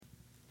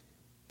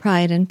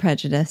Pride and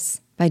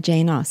Prejudice by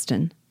Jane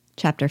Austen,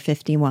 Chapter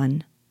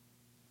 51.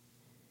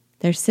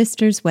 Their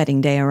sister's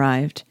wedding day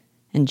arrived,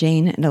 and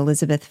Jane and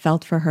Elizabeth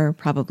felt for her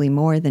probably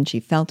more than she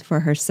felt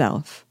for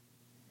herself.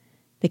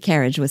 The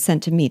carriage was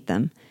sent to meet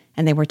them,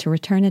 and they were to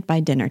return it by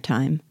dinner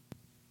time.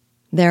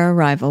 Their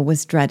arrival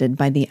was dreaded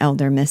by the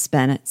elder Miss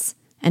Bennets,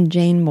 and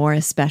Jane more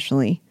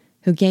especially,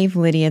 who gave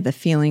Lydia the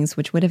feelings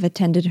which would have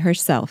attended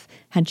herself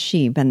had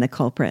she been the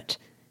culprit,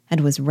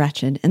 and was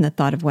wretched in the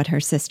thought of what her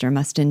sister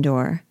must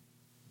endure.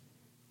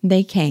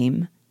 They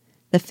came.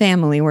 The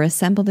family were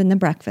assembled in the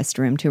breakfast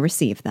room to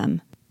receive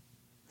them.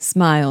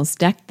 Smiles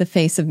decked the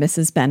face of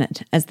Mrs.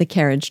 Bennet as the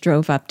carriage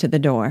drove up to the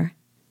door.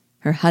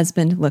 Her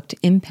husband looked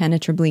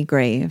impenetrably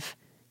grave,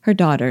 her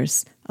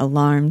daughters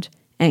alarmed,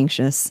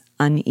 anxious,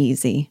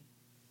 uneasy.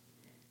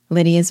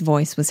 Lydia's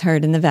voice was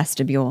heard in the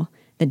vestibule,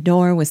 the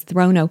door was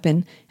thrown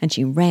open, and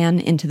she ran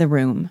into the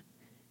room.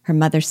 Her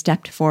mother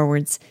stepped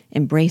forwards,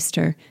 embraced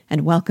her,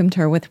 and welcomed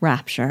her with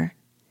rapture,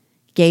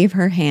 gave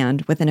her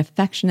hand with an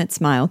affectionate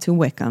smile to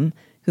Wickham,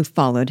 who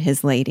followed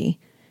his lady,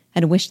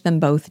 and wished them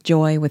both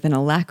joy with an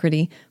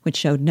alacrity which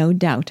showed no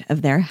doubt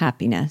of their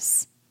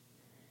happiness.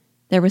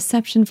 Their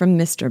reception from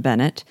Mr.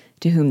 Bennet,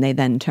 to whom they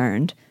then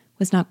turned,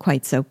 was not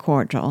quite so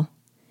cordial.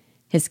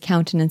 His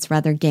countenance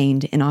rather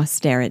gained in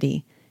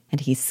austerity, and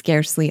he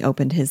scarcely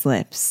opened his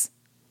lips.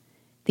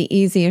 The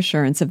easy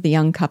assurance of the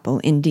young couple,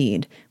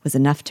 indeed, was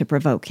enough to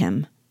provoke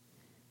him.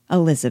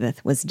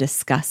 Elizabeth was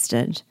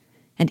disgusted,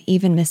 and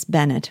even Miss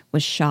Bennet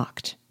was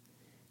shocked.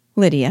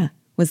 Lydia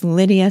was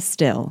Lydia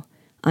still,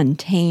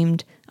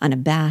 untamed,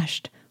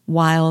 unabashed,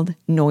 wild,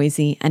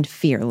 noisy, and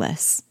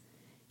fearless.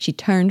 She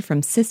turned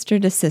from sister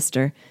to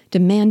sister,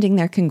 demanding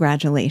their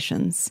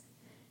congratulations.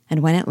 And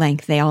when at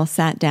length they all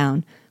sat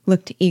down,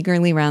 looked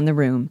eagerly round the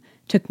room,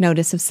 took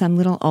notice of some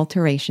little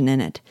alteration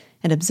in it,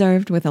 and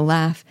observed with a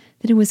laugh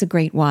that it was a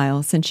great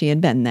while since she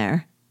had been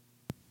there.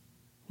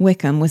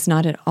 Wickham was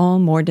not at all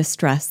more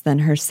distressed than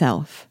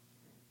herself,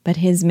 but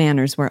his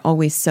manners were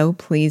always so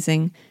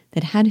pleasing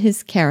that had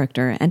his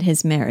character and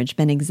his marriage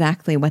been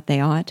exactly what they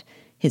ought,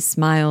 his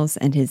smiles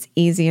and his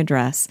easy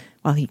address,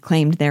 while he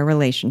claimed their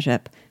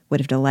relationship,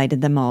 would have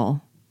delighted them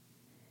all.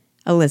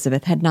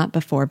 Elizabeth had not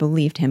before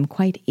believed him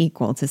quite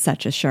equal to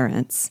such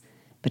assurance,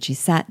 but she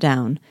sat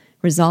down,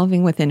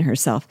 resolving within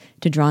herself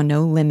to draw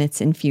no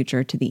limits in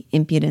future to the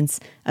impudence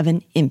of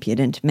an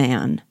impudent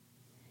man.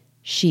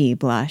 She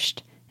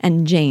blushed,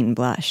 and Jane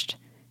blushed,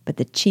 but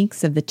the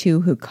cheeks of the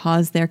two who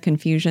caused their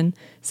confusion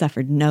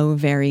suffered no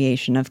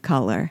variation of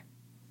color.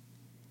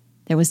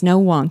 There was no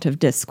want of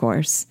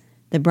discourse.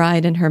 The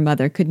bride and her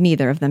mother could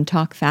neither of them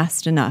talk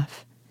fast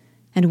enough,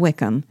 and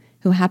Wickham,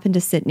 who happened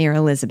to sit near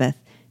Elizabeth,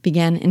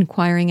 began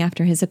inquiring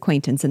after his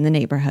acquaintance in the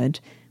neighborhood,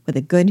 with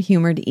a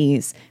good-humored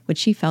ease which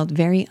she felt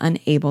very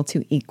unable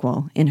to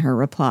equal in her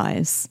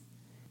replies.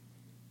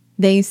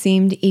 They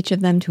seemed each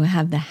of them to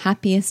have the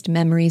happiest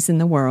memories in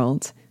the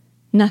world.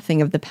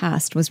 Nothing of the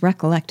past was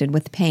recollected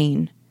with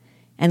pain,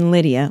 and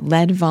Lydia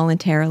led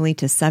voluntarily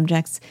to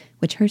subjects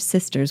which her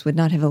sisters would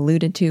not have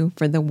alluded to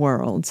for the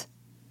world.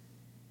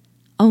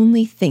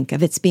 "Only think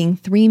of its being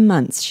 3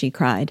 months," she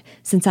cried,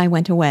 "since I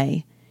went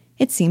away.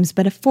 It seems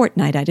but a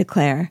fortnight, I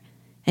declare,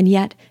 and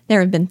yet there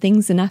have been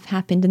things enough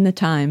happened in the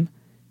time.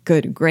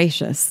 Good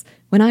gracious!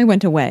 When I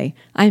went away,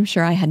 I am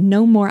sure I had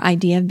no more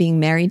idea of being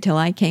married till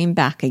I came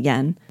back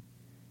again,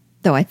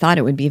 though I thought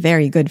it would be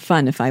very good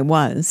fun if I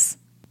was."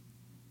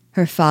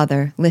 Her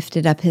father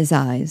lifted up his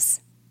eyes.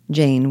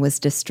 Jane was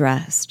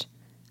distressed.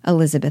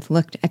 Elizabeth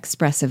looked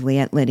expressively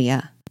at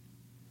Lydia.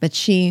 But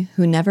she,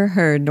 who never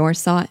heard nor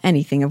saw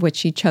anything of which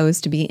she chose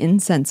to be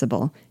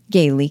insensible,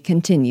 gaily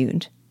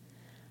continued,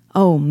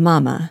 "Oh,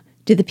 mamma,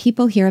 do the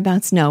people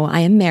hereabouts know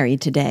I am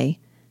married today?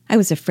 I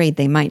was afraid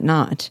they might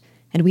not,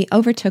 and we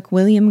overtook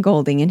William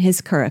Golding in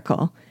his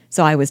curricle,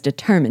 so I was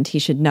determined he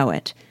should know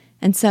it,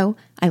 and so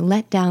I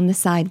let down the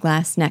side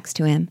glass next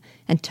to him,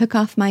 and took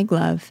off my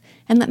glove,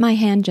 and let my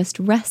hand just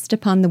rest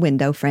upon the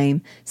window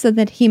frame, so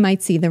that he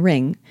might see the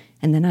ring,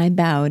 and then I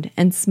bowed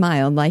and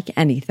smiled like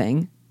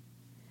anything."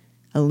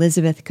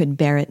 Elizabeth could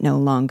bear it no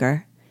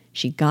longer.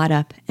 She got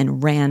up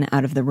and ran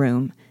out of the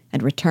room,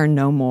 and returned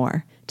no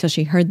more, till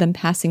she heard them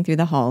passing through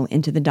the hall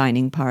into the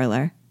dining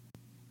parlor.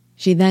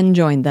 She then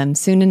joined them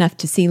soon enough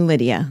to see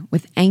Lydia,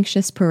 with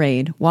anxious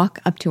parade, walk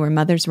up to her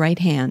mother's right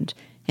hand,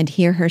 and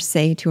hear her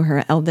say to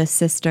her eldest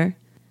sister,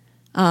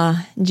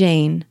 "Ah,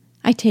 Jane,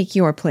 I take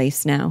your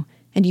place now,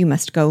 and you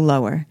must go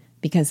lower,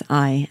 because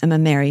I am a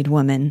married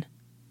woman."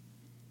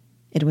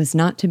 It was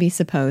not to be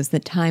supposed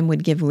that time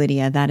would give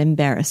Lydia that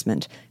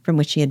embarrassment from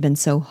which she had been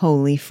so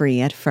wholly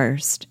free at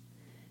first.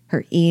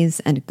 Her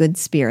ease and good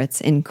spirits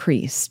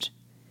increased.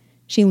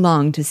 She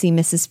longed to see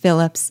Mrs.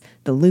 Phillips,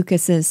 the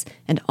Lucases,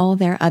 and all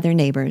their other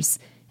neighbors,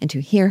 and to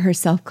hear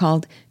herself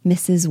called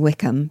Mrs.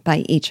 Wickham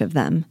by each of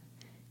them.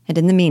 And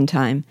in the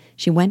meantime,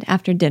 she went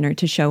after dinner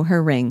to show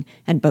her ring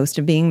and boast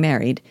of being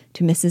married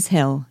to Mrs.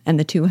 Hill and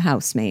the 2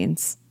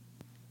 housemaids.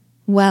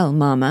 "Well,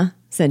 mamma,"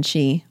 said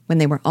she, when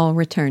they were all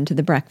returned to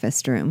the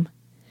breakfast-room,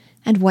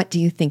 "and what do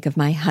you think of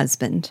my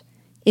husband?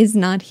 Is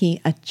not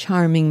he a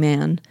charming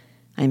man?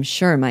 I am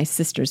sure my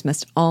sisters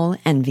must all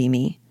envy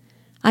me.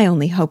 I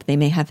only hope they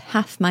may have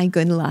half my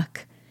good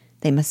luck.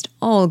 They must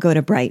all go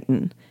to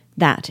Brighton.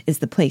 That is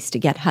the place to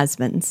get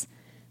husbands.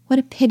 What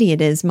a pity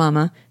it is,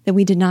 Mamma, that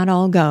we did not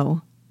all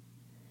go."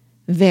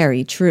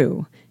 "Very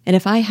true, and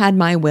if I had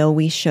my will,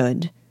 we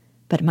should.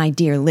 But, my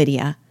dear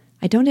Lydia,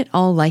 I don't at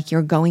all like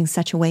your going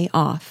such a way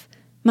off.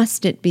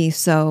 Must it be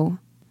so?"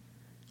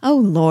 "Oh,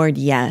 Lord,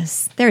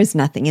 yes. There is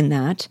nothing in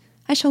that.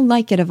 I shall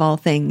like it of all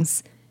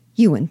things.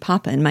 You and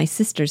Papa and my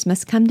sisters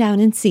must come down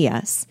and see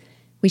us.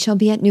 We shall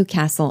be at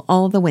Newcastle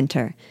all the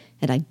winter,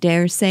 and I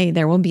dare say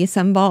there will be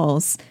some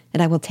balls,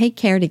 and I will take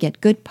care to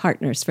get good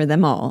partners for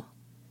them all."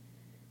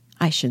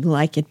 "I should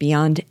like it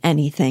beyond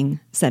anything,"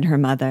 said her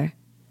mother.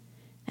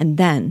 "And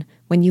then,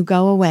 when you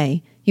go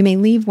away, you may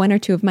leave one or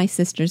two of my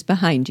sisters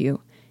behind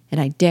you, and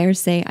I dare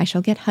say I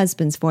shall get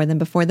husbands for them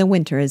before the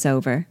winter is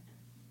over."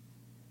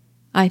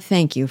 "I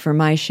thank you for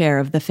my share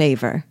of the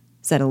favor,"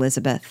 said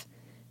Elizabeth,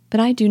 "but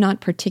I do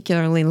not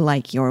particularly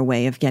like your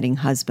way of getting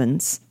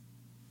husbands."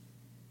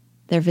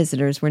 Their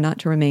visitors were not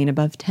to remain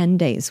above 10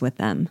 days with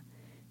them.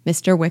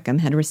 Mr. Wickham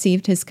had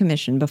received his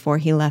commission before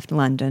he left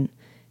London,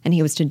 and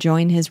he was to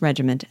join his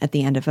regiment at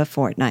the end of a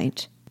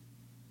fortnight.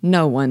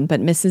 No one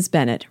but Mrs.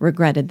 Bennet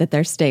regretted that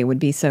their stay would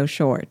be so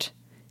short,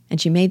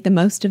 and she made the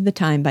most of the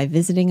time by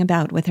visiting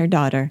about with her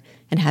daughter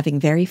and having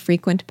very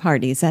frequent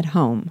parties at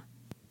home.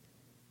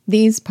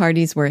 These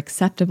parties were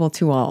acceptable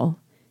to all.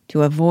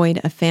 To avoid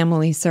a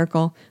family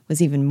circle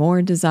was even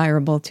more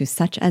desirable to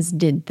such as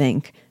did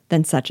think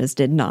than such as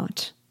did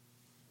not.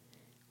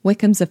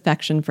 Wickham's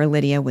affection for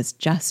Lydia was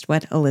just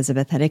what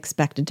Elizabeth had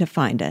expected to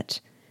find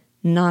it,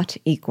 not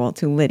equal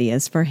to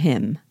Lydia's for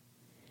him.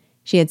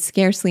 She had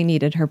scarcely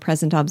needed her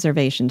present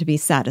observation to be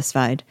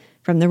satisfied,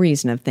 from the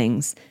reason of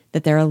things,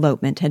 that their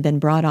elopement had been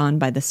brought on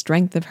by the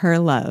strength of her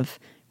love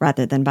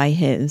rather than by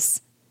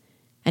his.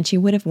 And she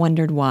would have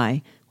wondered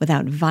why,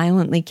 without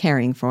violently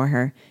caring for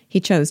her, he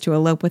chose to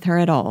elope with her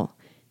at all,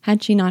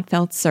 had she not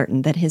felt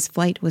certain that his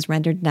flight was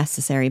rendered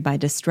necessary by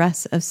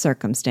distress of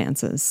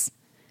circumstances.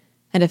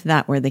 And if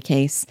that were the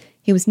case,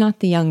 he was not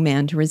the young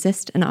man to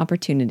resist an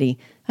opportunity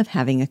of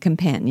having a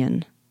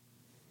companion.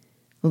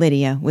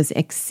 Lydia was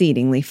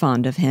exceedingly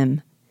fond of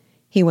him.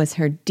 He was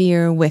her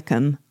dear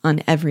Wickham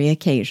on every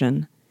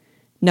occasion.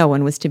 No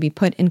one was to be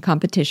put in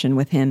competition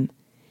with him.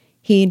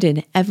 He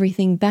did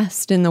everything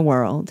best in the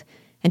world,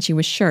 and she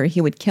was sure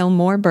he would kill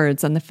more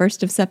birds on the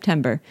 1st of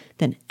September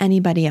than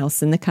anybody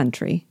else in the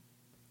country.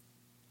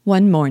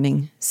 One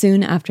morning,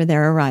 soon after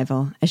their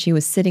arrival, as she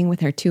was sitting with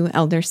her 2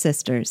 elder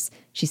sisters,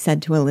 she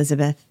said to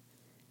Elizabeth,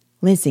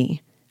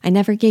 "Lizzie, I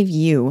never gave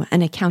you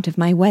an account of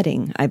my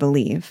wedding, I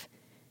believe.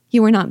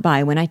 You were not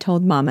by when I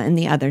told Mamma and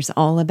the others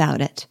all about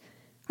it.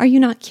 Are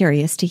you not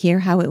curious to hear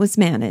how it was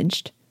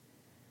managed?"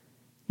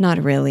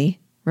 "Not really,"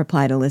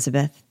 replied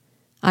Elizabeth.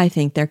 "I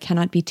think there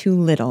cannot be too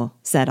little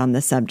said on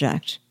the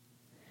subject."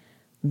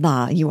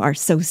 "La, you are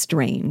so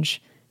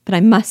strange. But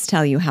I must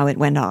tell you how it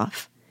went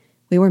off.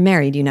 We were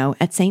married, you know,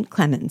 at St.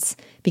 Clement's,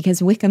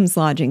 because Wickham's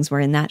lodgings were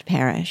in that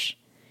parish,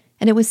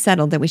 and it was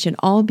settled that we should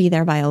all be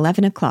there by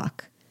 11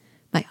 o'clock.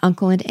 My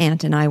uncle and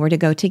aunt and I were to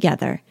go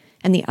together,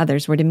 and the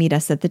others were to meet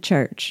us at the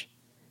church.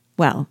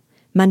 Well,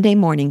 Monday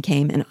morning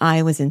came, and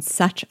I was in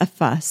such a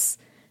fuss.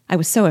 I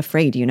was so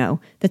afraid, you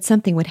know, that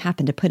something would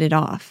happen to put it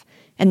off,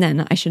 and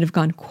then I should have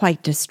gone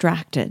quite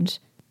distracted.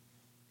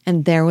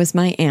 And there was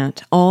my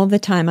aunt all the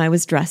time I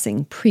was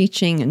dressing,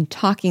 preaching and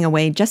talking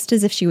away just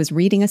as if she was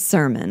reading a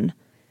sermon.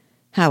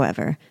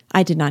 However,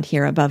 I did not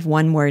hear above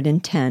 1 word in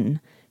 10,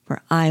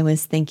 for I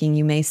was thinking,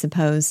 you may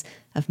suppose,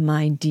 of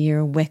my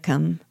dear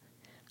Wickham.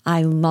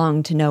 I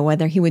longed to know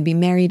whether he would be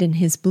married in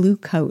his blue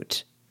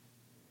coat.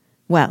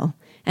 Well,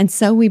 and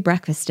so we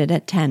breakfasted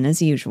at 10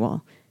 as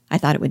usual. I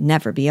thought it would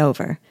never be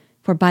over,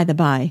 for by the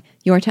by,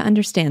 you are to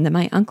understand that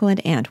my uncle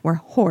and aunt were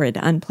horrid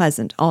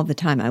unpleasant all the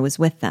time I was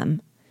with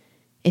them.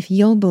 If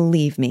you'll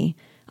believe me,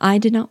 I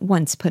did not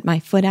once put my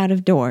foot out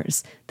of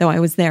doors, though I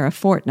was there a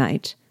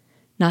fortnight.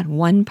 Not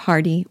one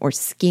party or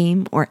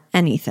scheme or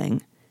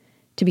anything.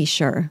 To be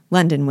sure,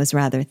 London was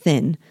rather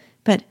thin,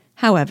 but,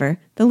 however,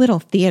 the little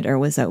theatre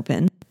was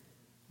open.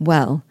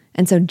 Well,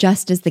 and so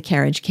just as the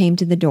carriage came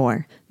to the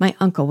door, my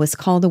uncle was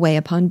called away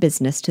upon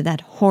business to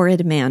that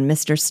horrid man,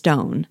 Mr.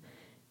 Stone.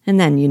 And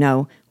then, you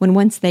know, when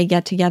once they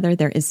get together,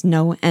 there is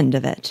no end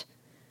of it.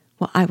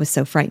 Well, I was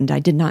so frightened I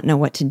did not know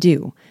what to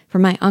do, for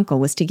my uncle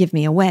was to give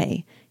me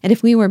away, and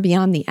if we were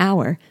beyond the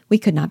hour, we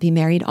could not be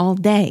married all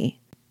day.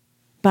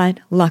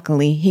 But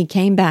luckily he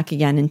came back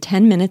again in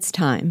 10 minutes'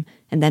 time,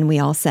 and then we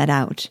all set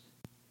out.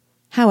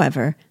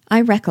 However,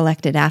 I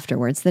recollected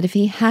afterwards that if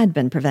he had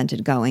been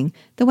prevented going,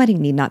 the wedding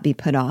need not be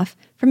put off,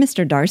 for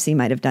Mr. Darcy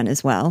might have done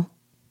as well.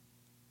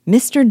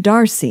 "Mr.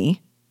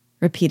 Darcy?"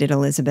 repeated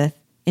Elizabeth,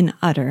 in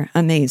utter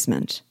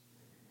amazement.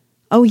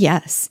 "Oh,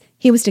 yes,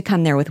 he was to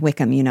come there with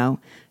Wickham, you know.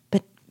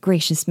 But,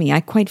 gracious me, I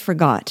quite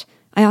forgot.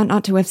 I ought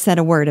not to have said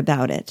a word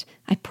about it.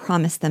 I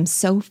promised them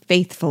so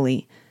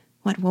faithfully.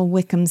 What will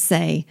Wickham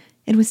say?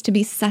 It was to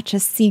be such a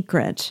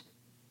secret."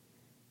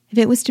 "If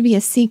it was to be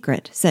a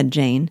secret," said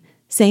Jane,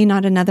 "say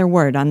not another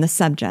word on the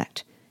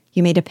subject.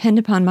 You may depend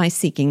upon my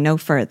seeking no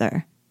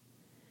further."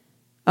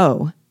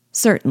 "Oh,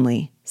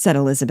 certainly," said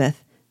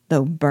Elizabeth,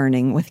 though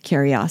burning with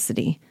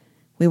curiosity.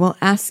 "We will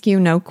ask you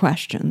no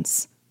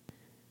questions."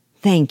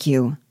 "Thank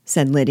you,"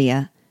 said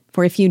Lydia,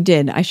 "for if you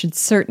did, I should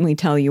certainly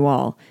tell you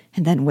all,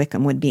 and then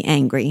Wickham would be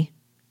angry."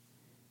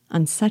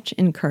 On such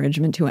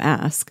encouragement to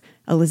ask,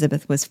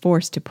 Elizabeth was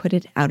forced to put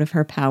it out of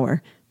her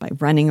power by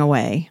running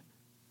away.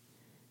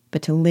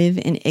 But to live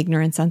in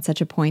ignorance on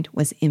such a point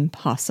was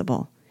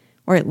impossible,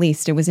 or at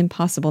least it was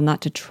impossible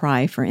not to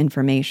try for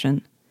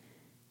information.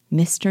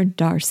 Mr.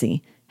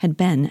 Darcy had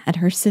been at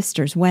her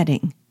sister's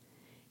wedding.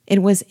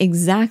 It was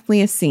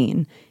exactly a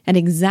scene, and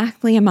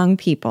exactly among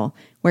people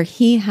where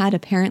he had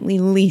apparently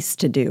least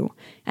to do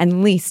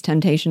and least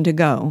temptation to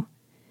go.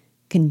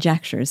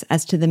 Conjectures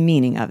as to the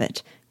meaning of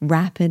it,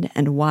 rapid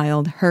and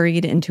wild,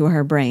 hurried into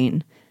her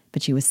brain,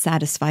 but she was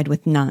satisfied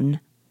with none.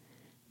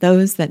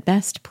 Those that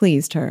best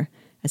pleased her,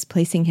 as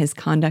placing his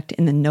conduct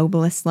in the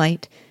noblest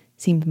light,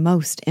 seemed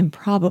most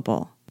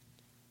improbable.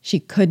 She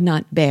could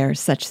not bear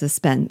such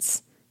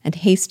suspense, and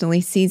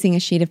hastily seizing a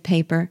sheet of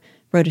paper,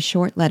 wrote a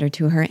short letter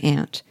to her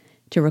aunt,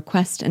 to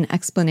request an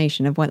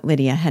explanation of what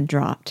Lydia had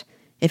dropped,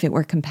 if it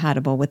were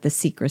compatible with the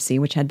secrecy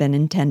which had been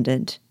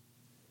intended.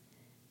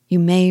 "You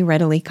may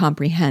readily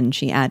comprehend,"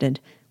 she added,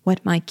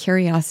 "what my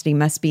curiosity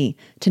must be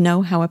to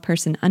know how a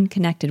person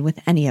unconnected with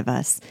any of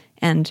us,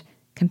 and,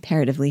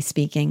 comparatively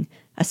speaking,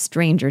 a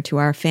stranger to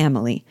our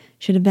family,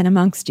 should have been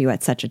amongst you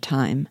at such a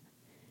time.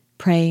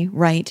 Pray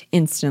write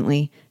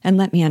instantly, and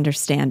let me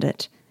understand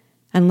it,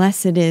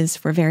 unless it is,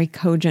 for very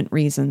cogent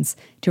reasons,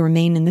 to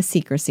remain in the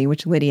secrecy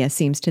which Lydia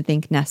seems to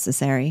think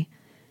necessary,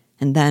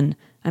 and then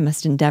I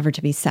must endeavor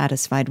to be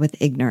satisfied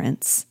with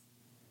ignorance.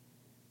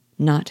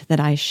 Not that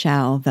I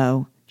shall,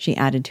 though," she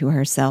added to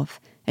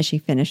herself, as she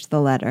finished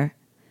the letter.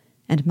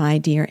 "And my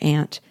dear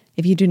aunt,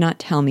 if you do not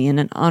tell me in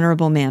an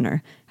honorable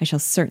manner, I shall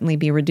certainly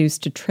be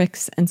reduced to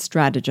tricks and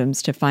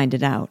stratagems to find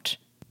it out."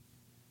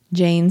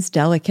 Jane's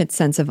delicate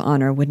sense of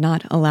honor would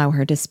not allow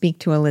her to speak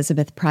to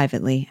Elizabeth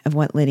privately of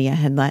what Lydia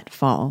had let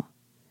fall.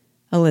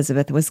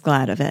 Elizabeth was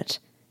glad of it.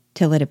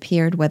 Till it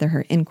appeared whether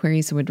her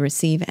inquiries would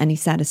receive any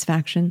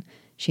satisfaction,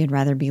 she had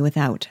rather be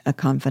without a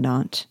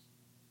confidant.